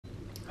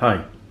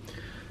Hi,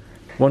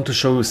 want to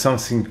show you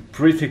something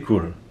pretty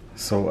cool.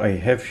 So I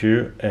have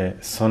here a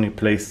Sony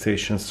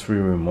PlayStation 3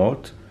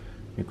 Remote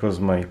because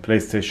my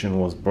PlayStation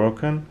was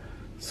broken,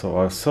 so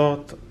I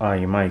thought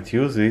I might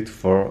use it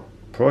for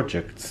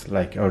projects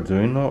like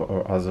Arduino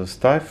or other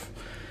stuff,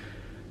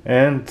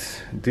 and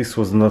this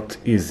was not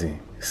easy.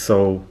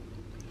 So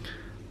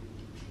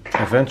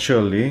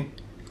eventually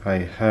I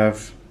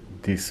have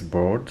this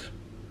board,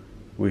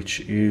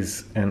 which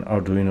is an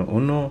Arduino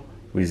Uno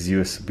with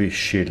USB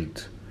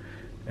shield,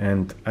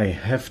 and I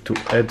have to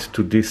add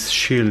to this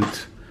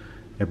shield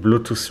a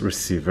Bluetooth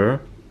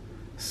receiver.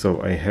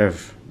 So I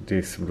have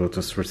this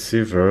Bluetooth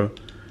receiver.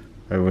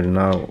 I will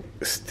now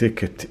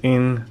stick it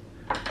in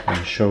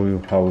and show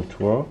you how it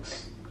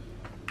works.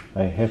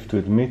 I have to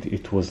admit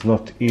it was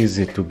not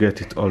easy to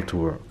get it all to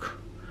work,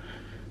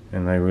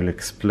 and I will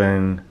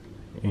explain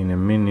in a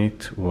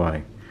minute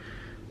why.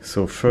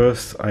 So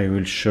first I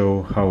will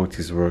show how it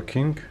is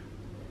working.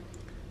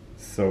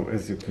 So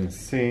as you can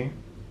see,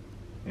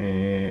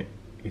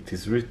 it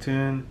is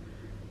written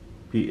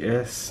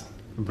PS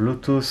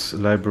Bluetooth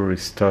library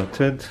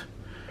started.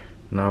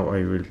 Now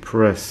I will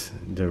press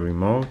the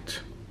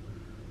remote,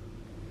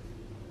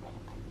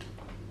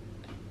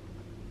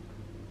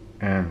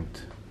 and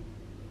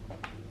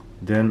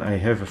then I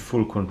have a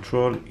full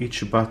control.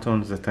 Each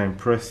button that I'm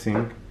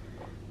pressing,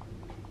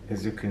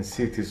 as you can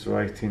see, it is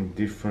writing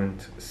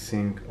different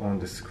thing on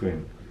the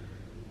screen.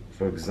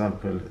 For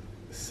example,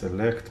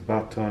 select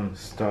button,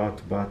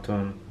 start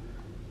button.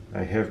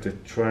 I have the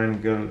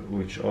triangle,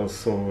 which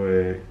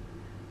also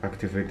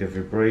activate the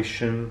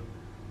vibration,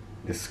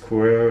 the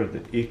square,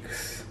 the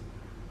X,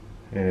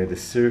 the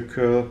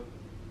circle,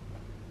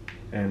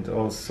 and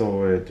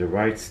also the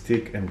right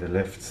stick and the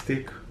left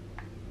stick.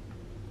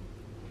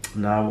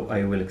 Now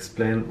I will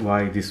explain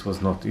why this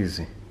was not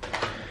easy.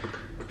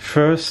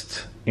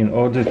 First, in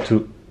order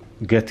to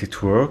get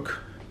it work,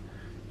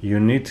 you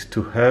need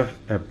to have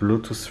a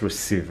Bluetooth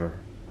receiver.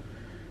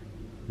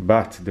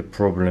 But the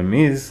problem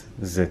is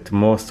that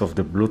most of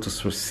the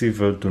Bluetooth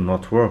receivers do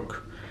not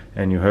work,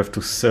 and you have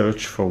to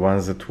search for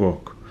ones that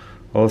work.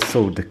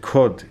 Also, the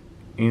code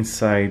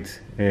inside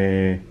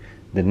the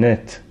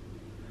net,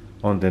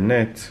 on the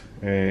net,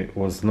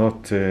 was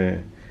not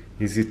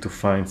easy to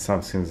find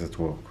something that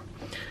work.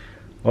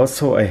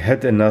 Also, I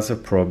had another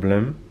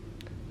problem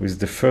with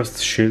the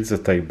first shield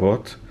that I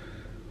bought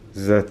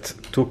that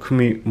took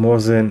me more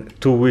than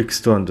 2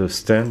 weeks to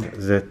understand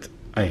that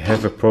I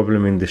have a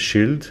problem in the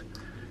shield,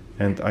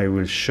 and I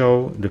will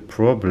show the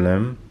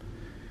problem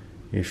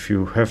if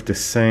you have the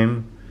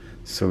same,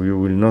 so you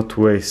will not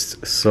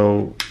waste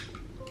so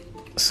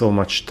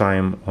much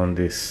time on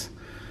this.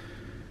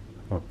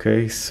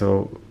 Okay,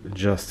 so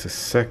just a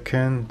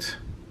second.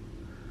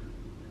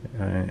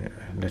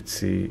 Let's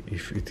see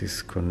if it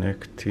is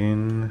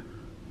connecting.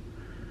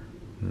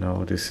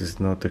 No, this is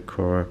not the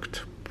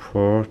correct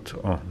port.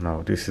 Oh,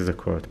 no, this is the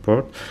correct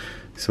port.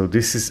 So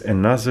this is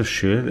another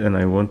shield, and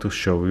I want to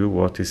show you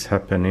what is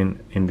happening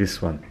in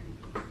this one.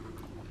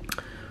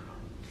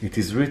 It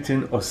is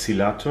written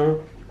oscillator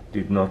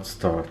did not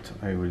start.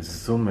 I will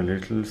zoom a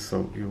little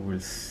so you will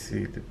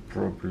see the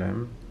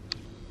problem.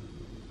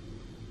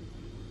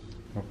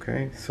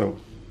 Okay, so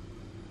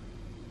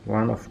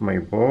one of my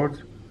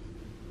board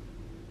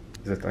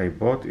that I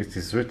bought, it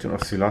is written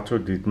oscillator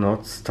did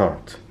not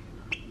start.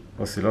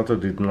 Oscillator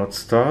did not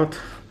start.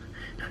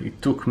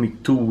 It took me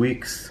 2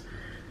 weeks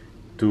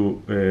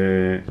to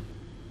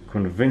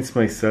convince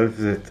myself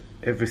that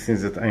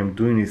everything that I'm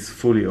doing is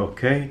fully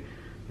okay,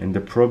 and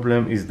the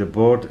problem is the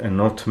board and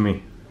not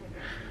me.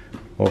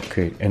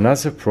 Okay,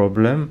 another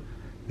problem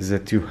is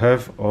that you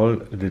have all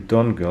the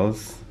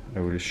dongles.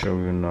 I will show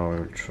you now. I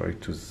will try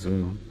to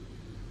zoom.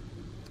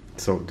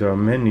 So there are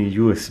many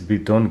USB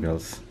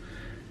dongles,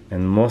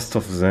 and most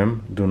of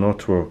them do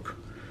not work.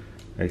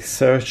 I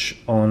searched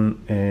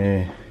on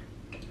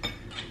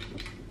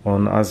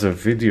other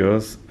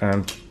videos,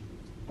 and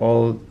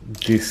all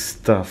this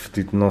stuff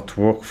did not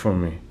work for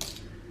me.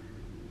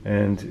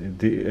 And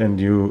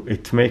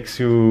it makes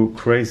you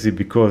crazy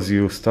because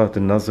you start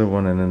another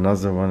one and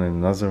another one and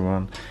another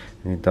one,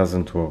 and it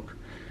doesn't work.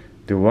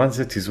 The one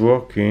that is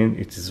working,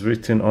 it is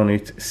written on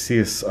it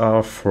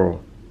CSR4.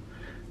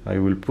 I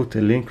will put a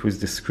link with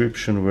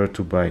description where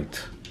to buy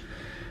it.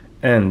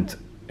 And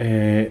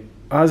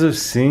other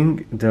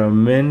thing, there are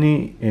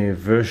many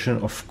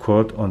versions of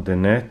code on the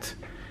net,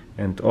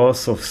 and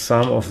also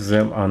some of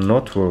them are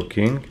not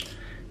working,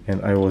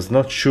 and I was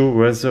not sure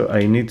whether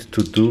I need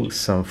to do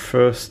some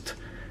first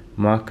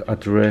MAC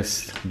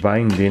address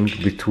binding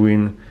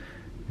between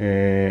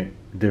the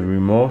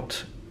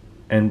remote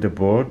and the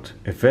board.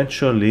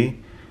 Eventually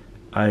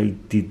I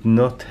did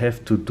not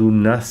have to do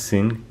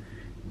nothing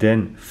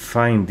then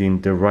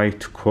finding the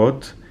right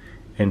code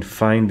and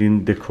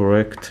finding the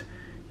correct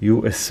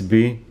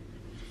USB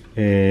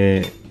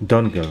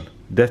dongle.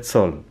 That's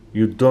all.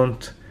 You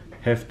don't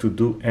have to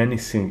do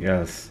anything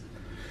else.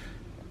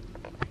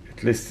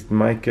 At least in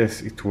my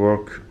case it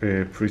worked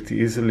pretty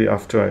easily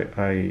after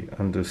I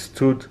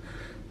understood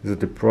that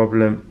the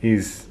problem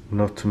is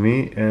not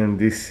me, and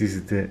this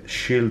is the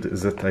shield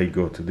that I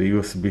got, the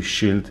USB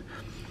shield,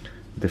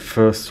 the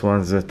first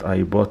one that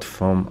I bought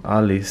from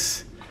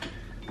Alice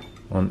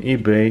on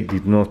eBay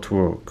did not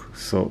work.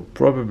 So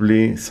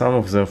probably some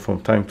of them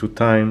from time to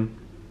time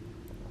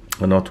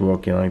are not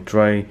working. I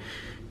try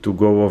to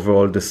go over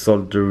all the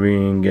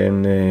soldering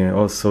and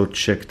also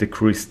check the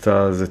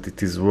crystals that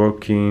it is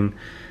working,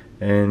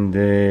 and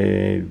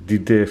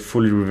did a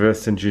fully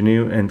reverse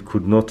engineer and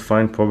could not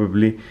find.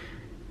 Probably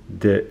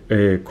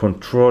the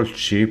control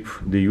chip,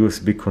 the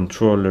USB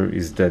controller,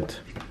 is dead.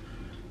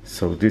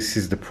 So this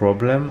is the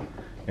problem,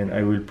 and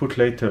I will put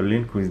later a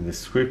link with the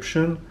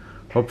description.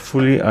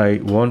 Hopefully I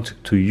want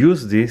to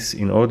use this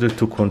in order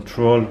to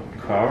control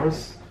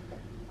cars.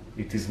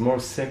 It is more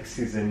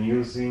sexy than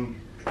using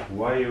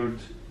wired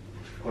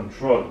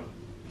control.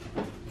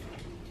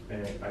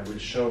 I will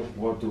show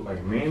what do I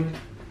mean.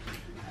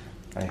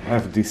 I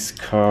have this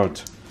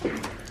card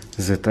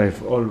that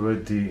I've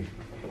already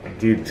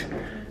did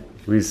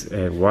with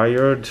a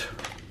wired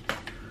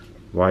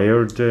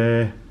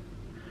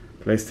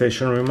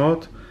PlayStation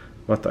Remote,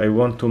 but I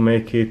want to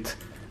make it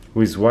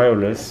with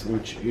wireless,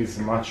 which is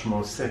much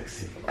more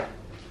sexy.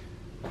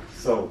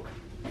 So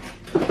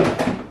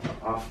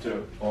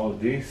after all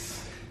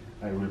this,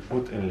 I will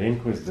put a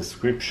link with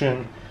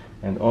description,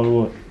 and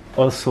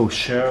also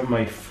share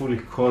my fully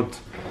code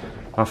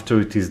after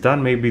it is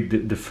done, maybe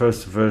the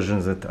first version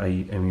that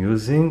I am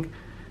using,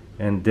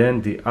 and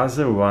then the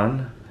other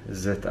one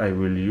that I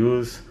will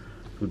use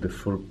to the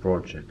full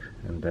project.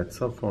 And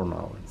that's all for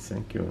now, and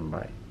thank you and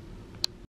bye.